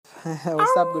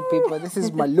What's up, good people? This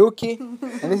is Maluki,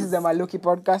 and this is the Maluki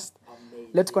podcast.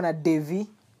 Let's go na Davy,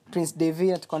 Prince Davy.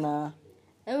 Let's go na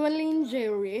Evelyn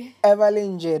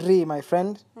Jerry, my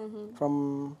friend,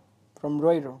 from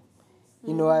Roiro.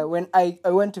 You know, when I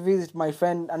went to visit my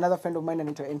friend, another friend of mine,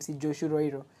 anaitwa MC Joshua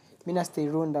Roiro. Mina stay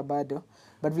Runda bado,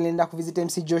 but vilienda kuvisit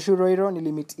MC Joshua Roiro,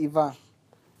 nilimit Eva.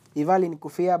 Eva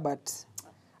alinikufia, but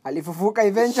alifufuka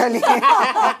eventually.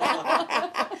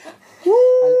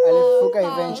 Alifufuka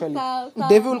eventually.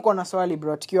 David ulikuwa na swali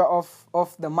bro, tukiwa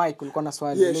off the mic ulikuwa na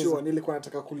swali. Yeah, sure. Nilikuwa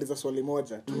nataka kuuliza swali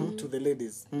moja to the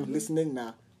ladies listening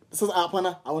na. So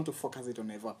hapana, I want to focus it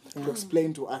on Eva to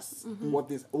explain to us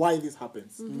why this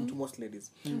happens to most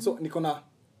ladies. So nikona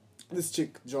this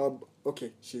chick job,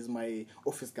 okay, she's my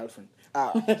office girlfriend.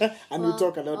 And we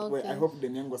talk a lot. Okay. I hope the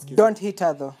young was kidding. Don't hit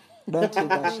her though. Don't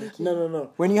hit her. No.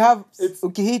 When you have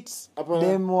ukihit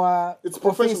them it's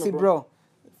professional, bro.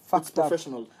 It's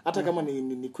professional. Hata kama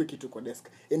ni quickie tu kwa desk.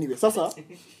 Anyway, sasa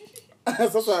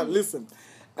listen.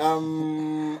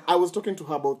 I was talking to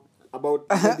her about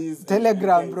ladies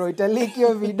Telegram bro, italiki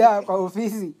hiyo video kwa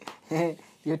ofisi.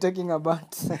 You're talking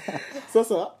about.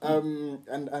 Sasa and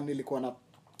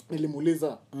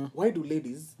nilimuuliza why do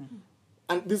ladies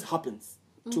and this happens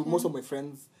to most of my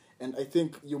friends, and I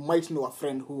think you might know a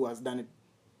friend who has done it.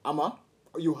 Ama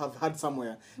you have had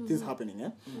somewhere this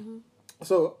happening,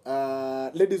 So,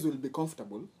 ladies will be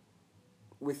comfortable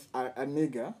with a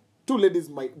nigga. Two ladies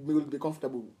will be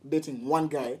comfortable dating one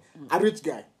guy, a rich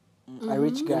guy. A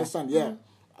rich guy. You understand? Yeah.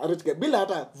 A rich guy. Bila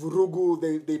hata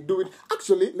vurugu, they do it.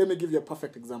 Actually, let me give you a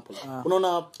perfect example.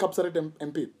 Unaona Kapsaret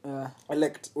MP?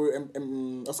 Elect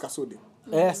Oscar Sudi.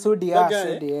 Sudi.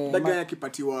 That guy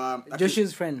akipatiwa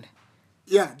Joshua's friend.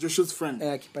 Yeah, Joshua's friend.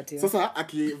 Akipatiwa. Sasa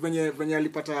venye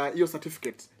alipata hiyo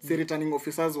certificate, say returning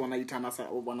officers wanaitana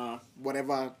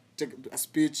whatever, take a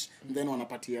speech, then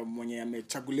wanapatia mwenye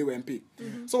amechaguliwa MP.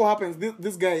 So what happens,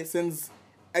 this guy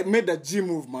I made a G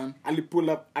move, man. Ali pull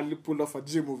off a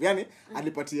G move. Yani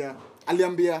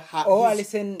aliambia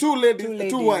two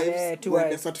wives when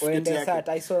the certificate yake.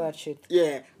 I saw that shit.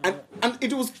 Yeah. And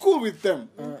it was cool with them.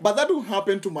 But that will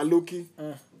happen to Maluki.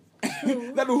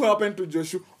 That will happen to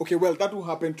Joshua. Okay, well, that will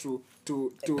happen to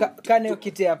Kane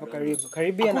ukiti hapo karibu.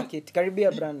 Karibia na kiti.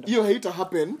 Karibia brand. Hiyo haita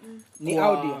happen. Ni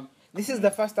audio. This is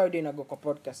the first audio inago kwa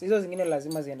podcast. Hizo zingine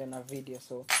lazima ziende na video,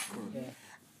 so yeah.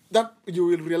 That you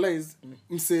will realize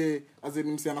mse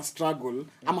ana struggle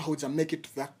ama hauja make it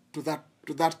to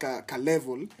that ka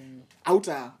level.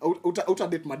 Outa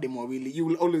date madem wawili. You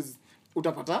will always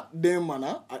utapata dem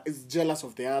is jealous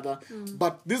of the other.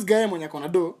 But this guy mwenye akona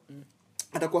do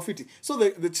atakuwa fiti. So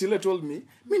the chile told me,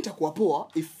 mimi nitakuwa poa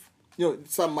if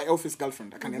my office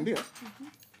girlfriend akaniambia,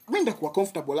 mimi nitakuwa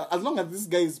comfortable as long as this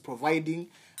guy is providing.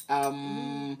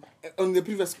 On the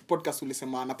previous podcast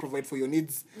ulisema ana provide for your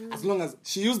needs, as long as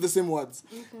she used the same words,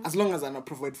 as long as ana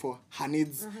provide for her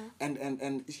needs,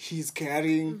 and he's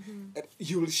caring,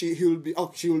 she will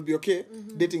be okay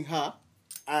dating her,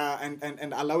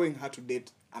 and allowing her to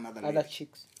date other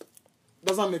chicks.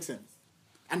 Does that make sense?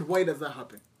 And why does that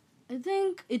happen? I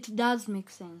think it does make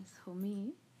sense for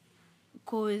me,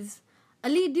 because a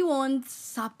lady wants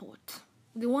support.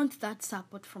 They want that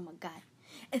support from a guy,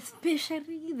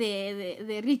 especially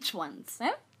the rich ones,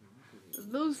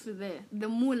 those the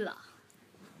mullah.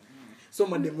 So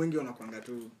madem wengi wanakuanga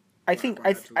tu. I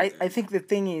think the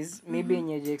thing is maybe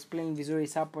you explain vizuri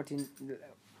support in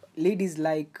ladies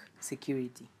like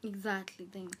security. Exactly,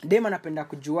 thank you. Dem anapenda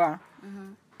kujua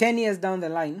 10 years down the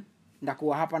line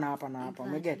ndakuwa hapa na hapa.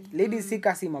 Umeget? Ladies si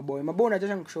kasi maboy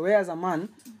unajosha kushowea as a man,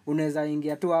 unaweza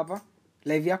ingia tu hapa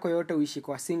live yako yote uishi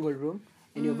kwa single room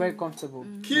and you're very comfortable.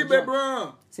 Kibe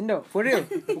bro. Sindo, for real.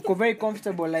 Uko very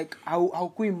comfortable, like how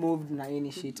kui moved na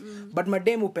any shit. But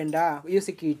madem upenda hiyo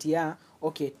security ya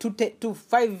okay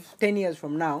 5-10 years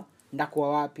from now ndakuwa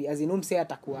wapi, as in umse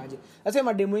atakuaje. That's why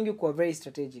madem wengi kuwa very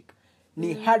strategic.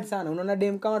 Ni hard sana. Unaona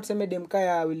dem kama tuseme dem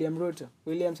kaya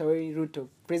William Samoei Ruto,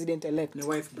 president elect. Ni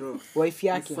wife bro. Wife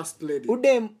yake. First lady.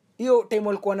 Udem hiyo time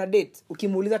walikuwa na date,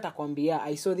 ukimuuliza atakwambia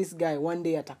I saw this guy one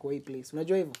day atakuwa hii place.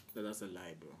 Unajua hivyo? That's a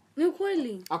lie bro. Ni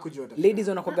kweli. Hakujua. Ladies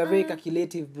wanakuwa very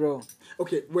calculative bro.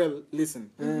 Okay, well, listen.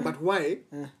 But why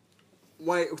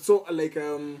so like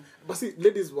basi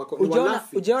ladies wako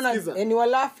ujaona ni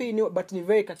walafi but ni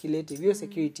very calculative hiyo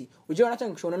security. Ujaona hata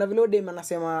nikishaona na vile dem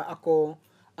anasema ako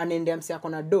anaendea msi ako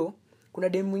na do, kuna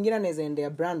dem mwingine anaweza endea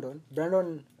Brandon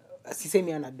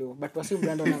sisemi ana do, but wasium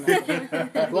Brandon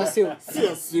ana do.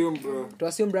 Assume bro.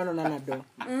 Wasium Brandon ana do.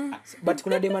 But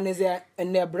kuna dem anaweza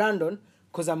endea Brandon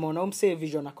cause ameona umse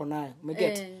vision ako nayo.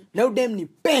 Umeget? Na dem ni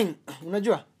peng.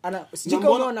 Unajua? Sijui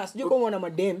kama unaona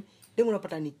madem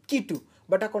unapata ni kitu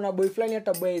but akona boy fulani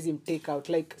hata boy is him take out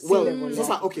like well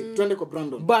sasa okay twende kwa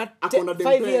Brandon but akona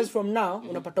 5 years from now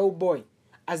unapata huyu boy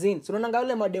as in so unaona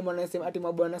ule mademo anasema ati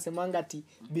maboy anasemanga ati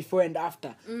before and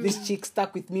after this chick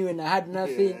stuck with me when I had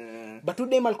nothing but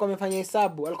today alikuwa amefanya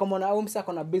hesabu alikuwa mwana au msa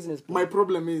akona business my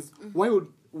problem is why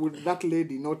would that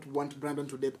lady not want Brandon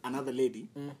to date another lady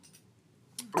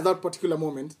at that particular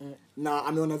moment na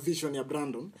ameona vision ya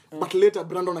Brandon but later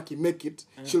Brandon make it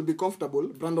she'll be comfortable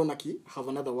Brandon have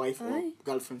another wife or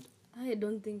girlfriend. I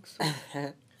don't think so.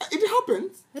 It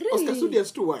happens. Really? Oscar Sudi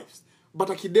has 2 wives but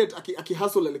aki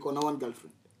hustle alikuwa na 1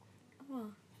 girlfriend.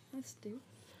 Oh, that's deep.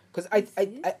 because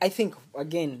I think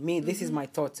again me this is my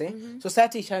thoughts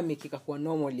society ishamekika kwa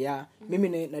normal ya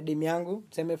mimi na demu yangu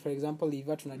tuseme for example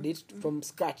if tuna date from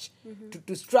scratch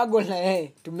to struggle na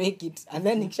yeye to make it and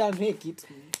then nikisha make it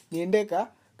niendeka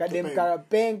kadem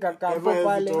karapenga kampo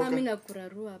pale Mimi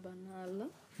nakurarua banala.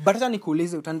 but hata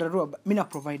nikuulize utandarua mimi na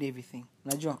provide everything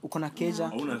unajua uko na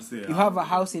keja you have a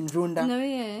house in Runda No,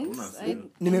 yes.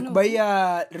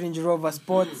 nimekubaia Range Rover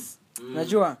Sports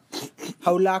unajua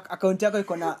haulak account yako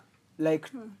iko na like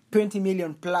 20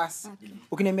 million plus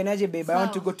ukiniambiaje babe I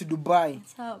want to go to Dubai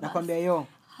nakwambia yo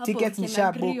tickets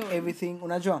nisha book everything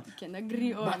unajua Can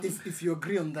agree on. But if you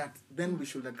agree on that then we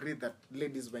should agree that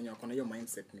ladies when you're on your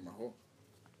mindset ni maho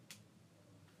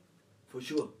For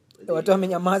sure. watu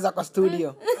wamenyamaza kwa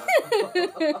studio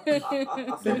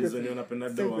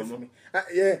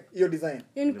yeah your design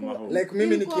like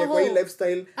mimi nikie kwa hii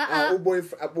lifestyle boy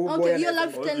Okay, your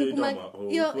lifestyle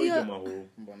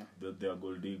they are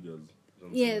gold diggers.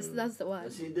 Yes, that's the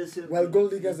word. See, this is well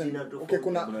gold diggers and okay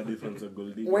kuna Kuna difference of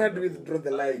gold diggers. where do we draw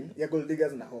the line ya gold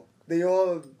diggers na ho they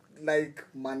all like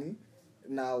money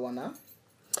na wana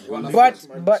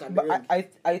but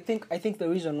I think the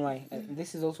reason why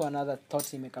this is also another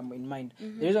thought you may come in mind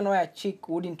the reason why a chick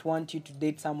wouldn't want you to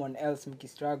date someone else mki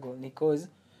struggle because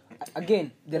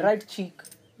again the right chick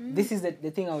this is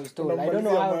the thing I was told I don't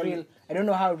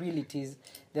know how real it is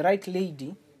the right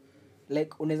lady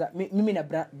like unaweza mimi na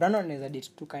Brandon anaweza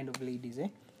date 2 kind of ladies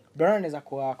Brandon anaweza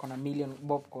kuwa kona million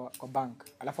bob kwa bank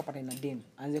alafu apata ina dem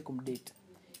aanze kumdate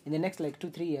in the next like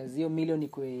 2-3 years hiyo million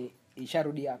ikwe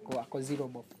isharudi ako 0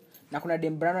 bob na kuna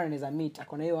dem Brandon anaweza meet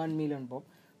akona hiyo 1 million bob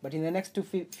but in the next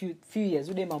few years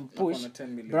ude push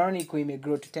Brandon iko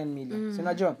imegrow to 10 million so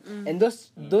unajua and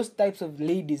those types of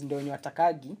ladies ndio wenye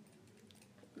watakagi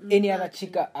any other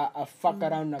chika a fuck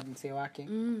around na msee wake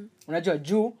unajua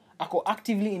juu ako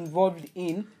actively involved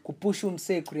in kupush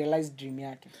msee ku realize dream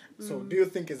yake so do you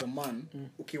think as a man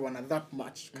ukiwa na that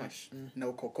much cash na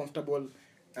uko comfortable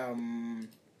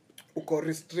uko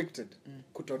restricted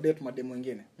kutodate mademu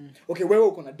wengine okay wewe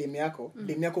uko na demu yako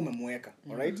umemweka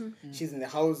alright she's in the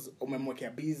house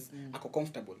umemwekea bees ako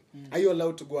comfortable are you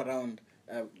allowed to go around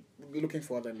looking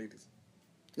for other ladies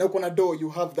na uko na door you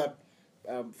have that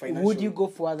financial would you go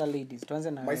for other ladies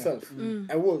tuanze na myself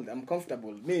I will I'm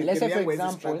comfortable me let's say for struggle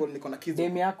example niko na kids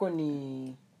demu yako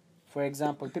ni for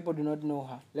example people do not know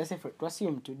her let's say to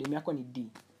assume to demu yako ni D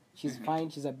she's fine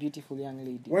she's a beautiful young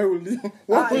lady why will you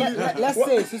let's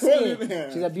say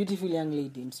she's a beautiful young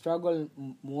lady and struggle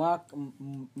work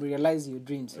realize your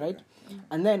dreams right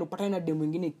and then upata na demu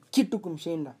mwingine kitu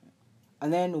kumshinda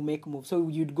and then you make move so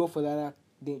you'd go for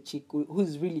the chick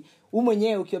who's really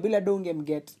mwenyewe ukiwa bila donge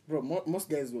mget bro most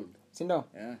guys would si ndo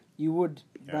yeah you would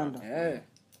Brandon yeah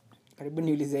karibu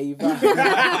niulize hiva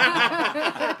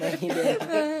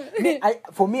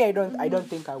for me I don't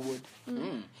think I would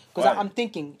because I'm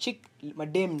thinking chick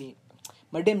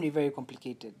madam ni very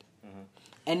complicated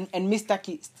and Mr.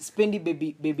 Spendi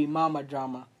baby mama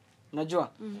drama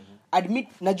unajua admit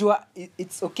najua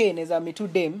it's okay naweza me too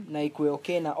dem na ikue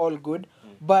okay na all good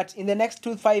but in the next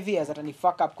 2-5 years atani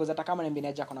fuck up because hata kama niambia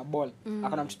aje akona ball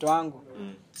akona mtoto wangu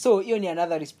so hiyo ni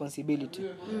another responsibility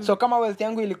so kama wealth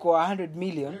yangu ilikuwa 100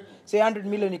 million so 100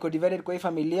 million iko divided kwa hii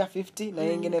familia 50 na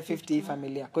nyingine 50 hii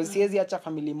familia because siwezi acha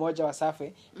family moja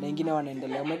wasafe na nyingine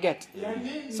wanaendelea umeget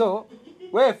so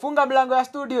we funga mlango ya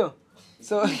studio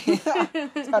so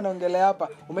anaongelea hapa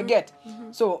umeget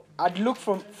so I'd look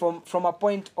from a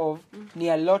point of ni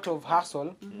a lot of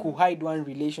hustle ku hide one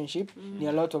relationship ni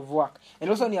a lot of work and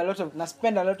also ni a lot of na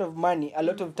spend a lot of money a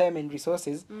lot of time and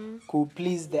resources ku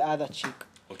please the other chick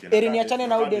eri niachane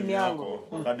na udem yangu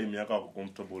academy yako ako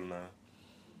comfortable na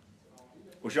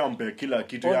ushampe kila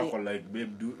kitu yako like babe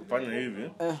do fanya hivi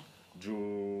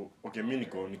juu okay mimi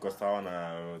niko sawa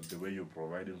na the way you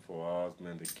providing for us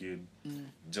and the kid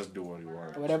just do what you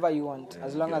want whatever you want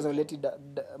as long as I let it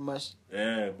much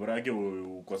bora yake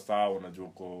uko sawa unajua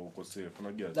uko safe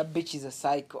unajua that bitch is a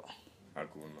psycho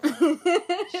hakuna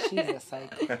she's a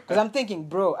psycho because I'm thinking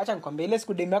bro acha nikwambie ile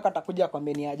siku dem yako atakuja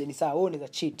kwambia ni aje ni sawa wewe unaweza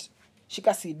cheat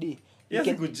shika CD. You Yes,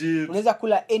 can- kucheat. unaweza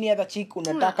kula any other chick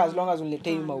unataka as long as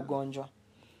uniletee maugonjwa.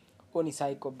 Huo ni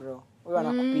psycho bro. Huyo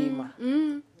anakupima.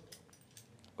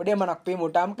 Odema anakupima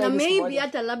utamka Na hivi siku maybe moja.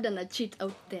 hata labda na cheat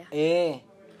out there.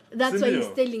 Si That's why ndio?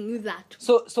 he's telling you that.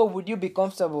 So would you be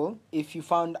comfortable if you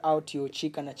found out your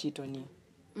chick ana cheat on you?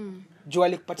 Juu When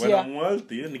alikupatia I'm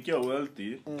wealthy, nikiwa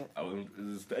wealthy,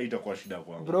 haitakuwa shida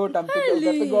kwangu. bro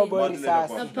utapigwa boy Money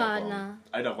risasi. haitakuwa shida Hapana. kwangu.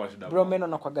 Haitakuwa shida Bro kwangu. men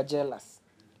wanakwaga jealous.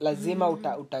 Lazima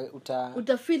uta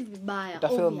Utafeel vibaya.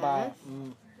 utafeel obvious, mbaya.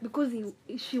 Because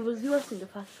she was yours in the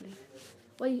first place.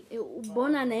 Why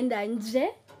bona anaenda nje?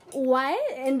 Why?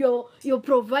 And you're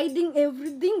providing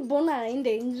everything. Bona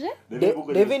anaenda nje?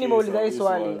 Devi nimeuliza hii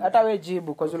swali hata we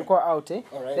jibu cause ulikuwa out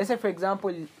Alright. Let's say for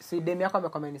example si dem yako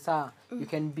amekwambia ni sawa you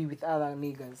can be with other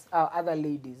niggas other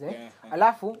ladies Yeah.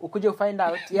 alafu ukuje find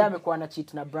out yeye amekuwa na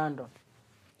cheat na Brandon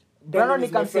Brandon is my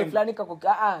nikamsee friend. fulani kako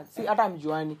si hata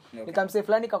mjuani nikamsee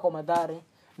fulani kako madhare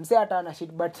msee hata ana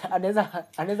shit but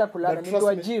anaweza kulala But ni trust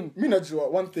kwa me, gym mi najua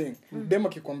one thing dem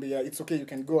akikwambia it's okay you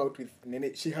can go out with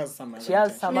nene she has some other she has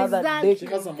intention. some other Exactly. dick She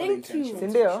has some other Thank you. intentions, Si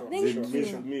ndio? for sure, for sure, for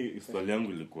sure. Mi swali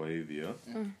yangu ilikuwa hivi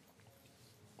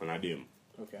kuna dem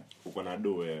Okay. uko na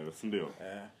do wewe si ndio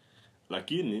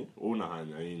lakini wewe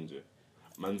unahanya nje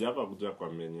manzi hapa kuja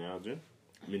kwa menyaje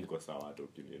mimi niko sawa hata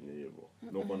ukinieni hivyo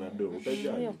na uko na do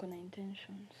utajali Hiyo kuna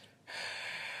intentions.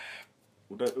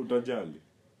 utajali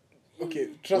Okay,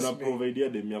 trust una me. provide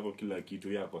dem yako kila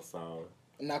kitu yako sawa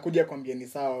Nakuja kwambia ni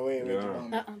sawa wewe Yeah.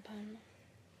 kibamba. Hapana.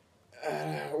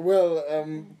 Well,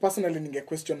 personally ninge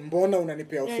question mbona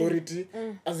unanipea authority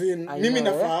as in I mimi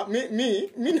know, nafaa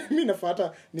mi nafaa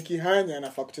hata nikihanya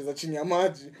nafaa kucheza chini ya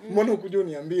maji mbona ukuja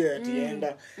uniambie ati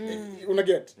enda una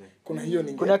get kuna hiyo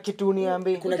ninge kuna kitu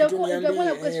niambi kuna kitu Utakuwa niambie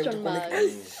na question utakuwa mark.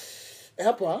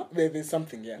 hapa there's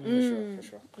something yeah for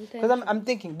sure because I'm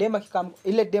thinking dem akikam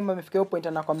ile dem amefikia hiyo point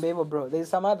anakwambia hivyo bro there is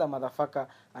some other motherfucker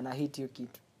ana hit you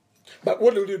kitu but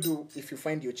what will you do if you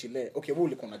find your chile okay wewe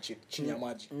ulikuwa na cheat chini ya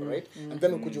maji right and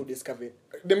then ukuje udiscover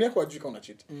dem yako ajui kama una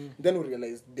cheat then you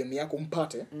realize dem yako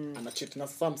mpate ana cheat na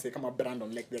some say kama Brandon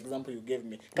like the example you gave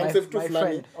me come save two flani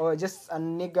friend or just a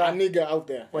nigga a nigga out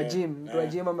there kwa Yeah. gym mtu wa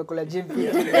gym amekula gym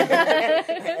pia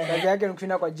kazi yake ni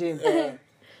kushinda kwa gym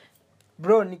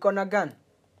bro niko na gun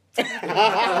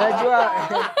unajua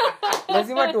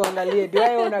lazima tuangalie do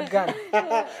I own a gun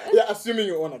Yeah, assuming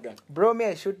you own a gun bro me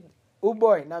I shoot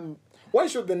boy na why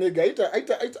should the nigga ita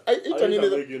nini make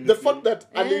the anything. fact that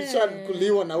alishan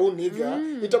kuliwa na huyu nigga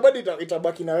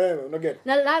itabaki na wewe una get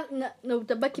Na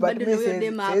utabaki but bado na me huyo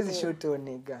dem siwezi hapo. shoot huyo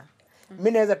nigga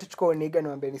mimi naweza tuchukua huyo nigga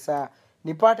niwaambie ni sawa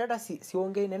nipate hata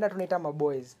siongei naenda tunaita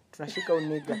maboys tunashika huyo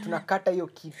nigga tunakata hiyo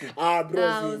kitu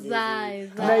bro Zai.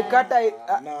 tunaikata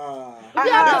nah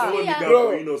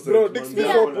bro dicks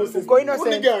before pussies uko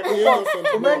innocent nigga ni innocent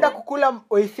umeenda kukula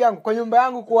wife yangu kwa nyumba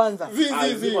yangu kwanza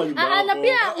zizi Na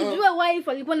pia ujue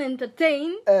wife alikuwa na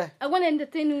entertain. Eh. Alikuwa na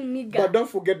entertain huyu nigga. but don't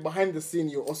forget behind the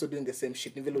scene you're also doing the same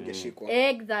shit ni vile ujashikwa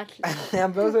Exactly.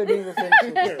 I'm also doing the same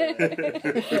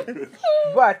shit.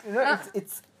 But you know,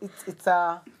 it's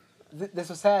the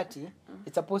society.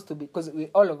 It's supposed to be because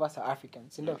all of us are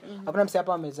Africans. You know, hakuna mse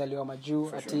hapa amezaliwa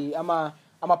majuu ati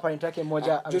ama parent yake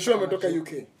moja. Joshua ametoka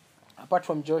ametoka majuu. UK Apart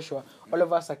from Joshua, all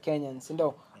of us are Kenyans. You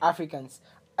know, Africans.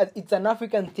 It's an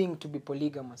African thing to be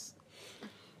polygamous.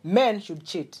 Men should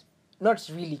cheat, not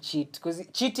really cheat, because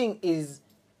cheating is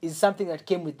something that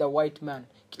came with the white man.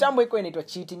 Kitambo iko inaitwa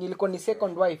cheating, ilikuwa ni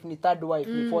second wife, ni third wife,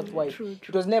 ni fourth wife. True.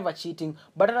 It was never cheating.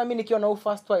 But hata mimi nikiwa na u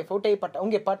first wife,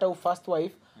 ungepata u first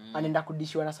wife anaenda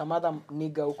kudishiwa na some other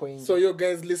nigga huko nje. so you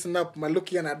guys listen up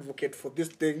Maluki an advocate for this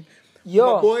thing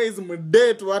Yo. my boys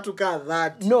mdate watu ka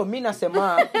that No, mimi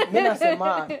nasema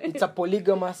it's a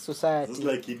polygamous society. just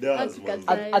like he does man.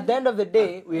 At the end of the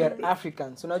day we are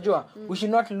Africans unajua we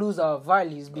should not lose our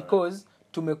values because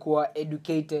tumekuwa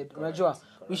educated unajua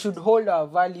we should hold our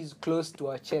values close to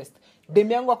our chest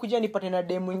dem yangu akuja nipate na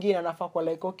dem mwingine anafaa kwa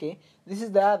like okay this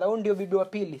is the other huyu ndio bibi wa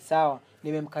pili sawa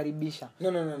nimemkaribisha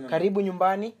no karibu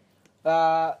nyumbani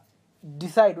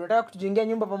decide unataka kutujengea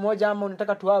nyumba pamoja ama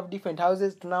unataka to have different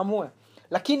houses tunaamua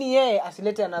lakini yeye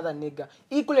asilete another nigga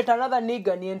hii kuleta another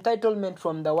nigga ni entitlement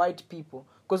from the white people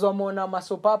because wameona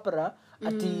masoap opera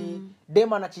ati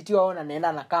dem anachitiwa ona naenda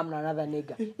anakaa na another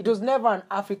nigga it was never an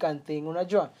African thing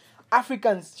unajua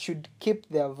Africans should keep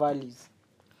their values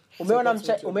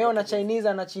umeona Chinese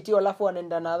anachitiwa alafu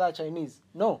anaenda na other Chinese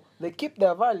no they keep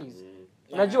their values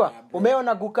unajua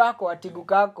umeona gukako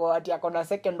ati akona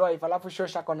second wife alafu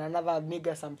shosha akona another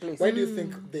nigga someplace why do you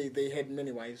think they had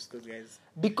many wives those guys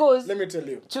because let me tell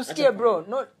you chusikie bro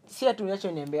no si atu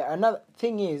niacho niambia another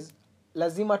thing is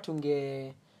lazima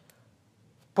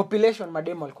population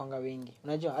madem walikuanga wengi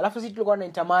unajua alafu sisi tulikuwa na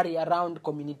intermarry around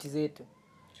community zetu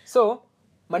so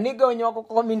maniga wenye wako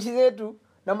kwa community zetu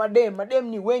na madem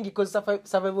ni wengi because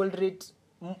survival rate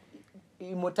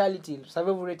immortality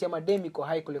survival rate ya madem iko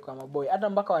high kuliko ya maboy hata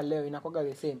mpaka wa leo inakuwa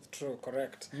the same. True,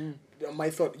 correct.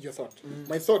 Your thought.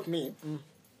 My thought me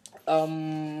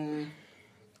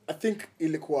I think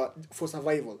ilikuwa for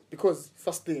survival because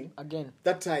first thing again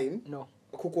that time no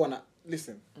kukuwa na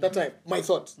listen that time my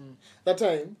thought that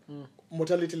time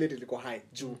mortality rate ilikuwa high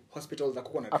juu hospitals za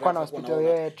kukuwa na Hakuna drugs, hospital,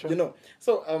 hakuwa na yeah, true. you know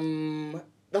so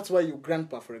that's why your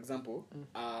grandpa for example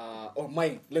or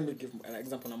mine let me give an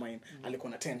example na mine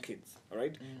alikuwa na 10 kids all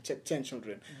right 10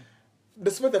 children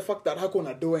despite the fact that hakuwa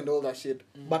na dough and all that shit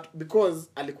but because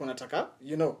alikuwa nataka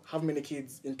you know have many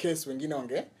kids in case wengine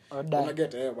wanget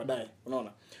baadaye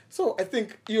unaona so I think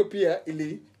hiyo pia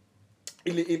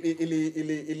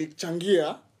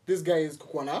ilichangia these guys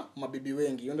kukuwa na mabibi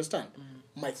wengi you understand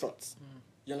my thoughts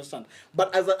you understand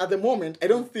but at the moment I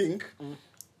don't think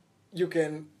you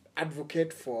can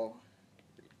advocate for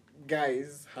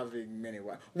guys having many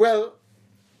wives well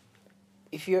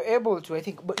if you're able to I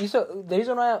think but you saw the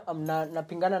reason why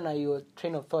napingana na your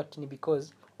train of thought ni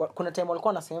because kuna time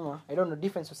walikuwa nasema I don't know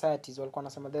different societies walikuwa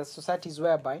nasema there are societies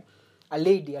whereby a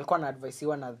lady alikuwa na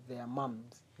advicewa na their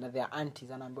moms na their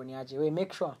aunties anaambiwa ni aje we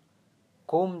make sure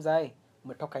kwa mzae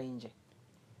umetoka nje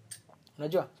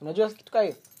unajua kitu kama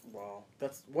hiyo wow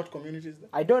that's what community is that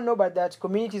I don't know but that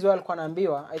communities where walikuwa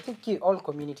naambiwa I think all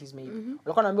communities maybe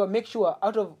walikuwa naambiwa make sure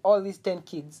out of all these 10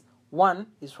 kids one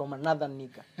is from another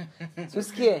nigga so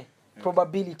sikie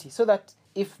probability so that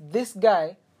if this guy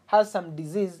has some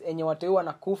disease enye wateua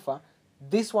na kufa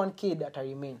this one kid ata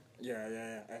remain yeah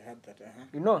I had that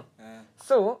you know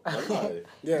so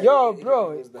yeah,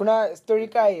 bro kuna story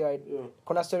kai right?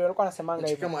 Kuna story walikuwa nasemanga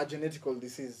hivi kama a genetical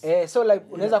disease so like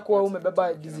unaweza kuwa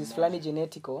umebeba disease fulani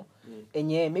genetical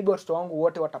enye maybe watoto wangu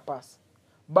wote watapass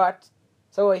but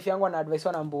so wife yangu ana advice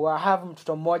wanaambua have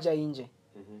mtoto mmoja nje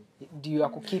do you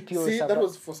keep your that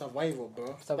was for survival bro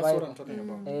that's what I'm talking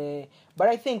about but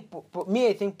I think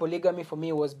I think polygamy for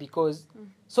me was because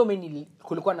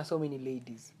kulikuwa na so many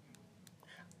ladies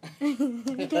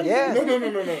yeah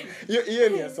no hiyo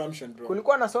ni assumption bro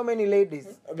kulikuwa na so many ladies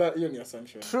hiyo ni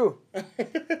assumption true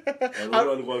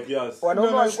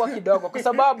wanaume walikuwa kidogo kwa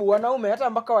sababu wanaume hata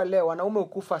mpaka wa leo wanaume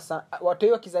ukufa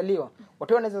watu wakizaliwa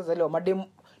watu wanaweza zaliwa madem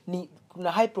ni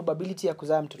kuna high probability ya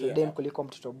kuzaa mtoto dem kuliko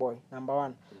mtoto boy number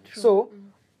 1 so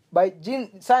by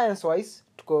science wise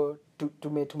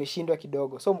tumeshindwa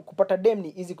kidogo so kupata dem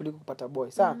ni easy kuliko kupata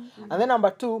boy sawa and then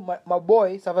number 2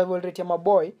 maboy survival rate ya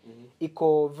maboy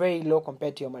iko very low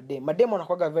compared to madem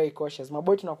wanakuwa very cautious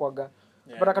maboy tunakuwa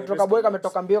kupata katoka boy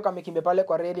kametoka mbio kamekimbia pale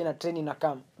kwa reli na train na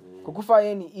kam kukufa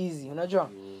yeye ni easy unajua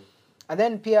and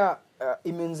then pia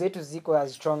immune zetu ziko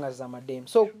as strong as za madem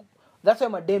so that's why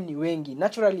madem ni wengi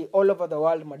naturally all over the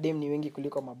world madem ni wengi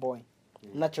kuliko maboy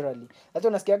naturally that's why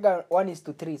unasikiaga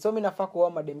 1:3 so mimi nafaa kuoa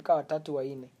madem kama 3 au 4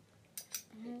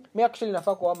 mimi actually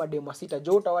nafaa kuoa madem 6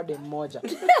 jo utaoa dem moja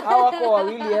hao wako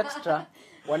wawili extra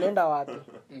wanaenda wapi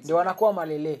ndio wanakuwa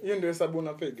malele hiyo ndio hesabu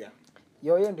unapiga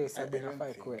hiyo ndio hesabu inafaa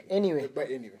ikuwe anyway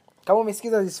kama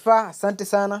umesikiza this far asante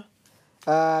sana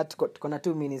tuko na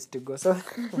 2 minutes to go so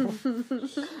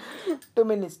 2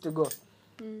 minutes to go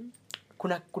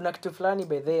kuna kitu fulani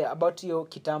by the about your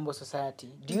kitambo society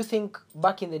do you think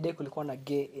back in the day kulikuwa na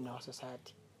gay in our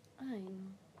society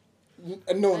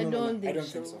no I I don't don't think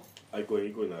think so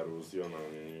iko inaruhusiwa na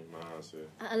nini maase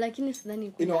lakini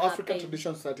sidhani you know African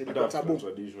tradition society ilikuwa tabu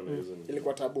tradition isn't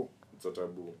ilikuwa tabu it's a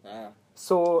taboo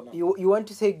so you want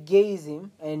to say gayism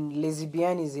and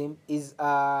lesbianism is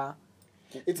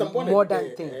it's a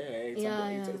modern thing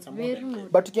it's a very modern modern.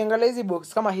 but ukiangalia hizi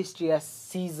books kama history ya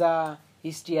Caesar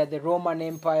history ya the Roman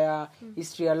Empire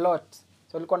history ya Lot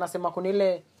so walikuwa nasema kuna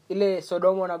ile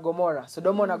Sodoma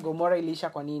na Gomora iliisha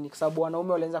kwa nini kwa sababu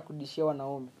wanaume walianza kudishia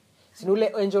wanaume si ule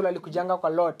angel alikujanga kwa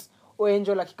Lot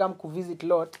angel akikam kuvisit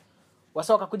Lot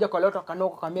wasa wakakuja kwa Lot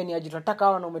wakanoka akamwambia ni aje tunataka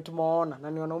hao wanaume tumewaona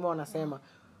na ni wanaume wanasema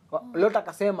Lot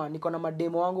akasema niko na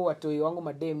mademo wangu watoi wangu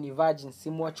madem ni virgins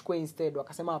simwachukue instead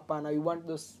wakasema hapana we want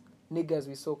those niggas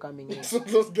we saw coming in so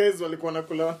those guys walikuwa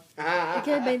nakula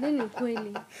Okay, by then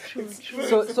ukweli.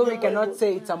 so we cannot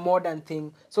say it's a modern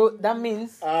thing so that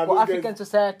means for those African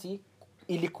society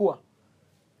ilikuwa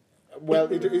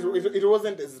well it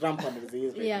wasn't as rampant as it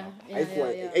is right Yeah, now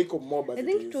yeah. haiko mob as I it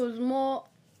think is. it was more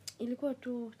ilikuwa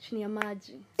tu chini ya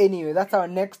maji. anyway that's our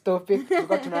next topic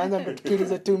tulikuwa tunaanza ndo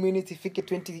tukiliza 2 minutes ifike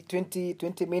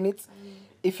 20 minutes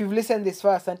if you've listened this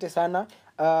far asante sana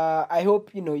I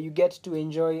hope you get to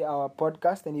enjoy our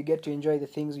podcast and you get to enjoy the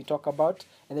things we talk about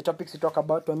and the topics we talk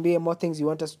about tuambie more things you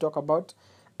want us to talk about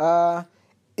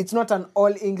It's not an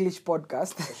all English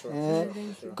podcast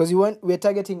because we're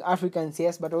targeting Africans,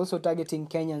 yes, but also targeting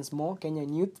Kenyans more,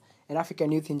 Kenyan youth and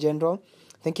African youth in general.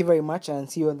 Thank you very much, and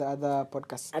see you on the other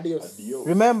podcast. Adios.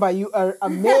 Remember, you are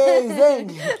amazing.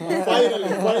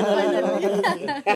 Finally.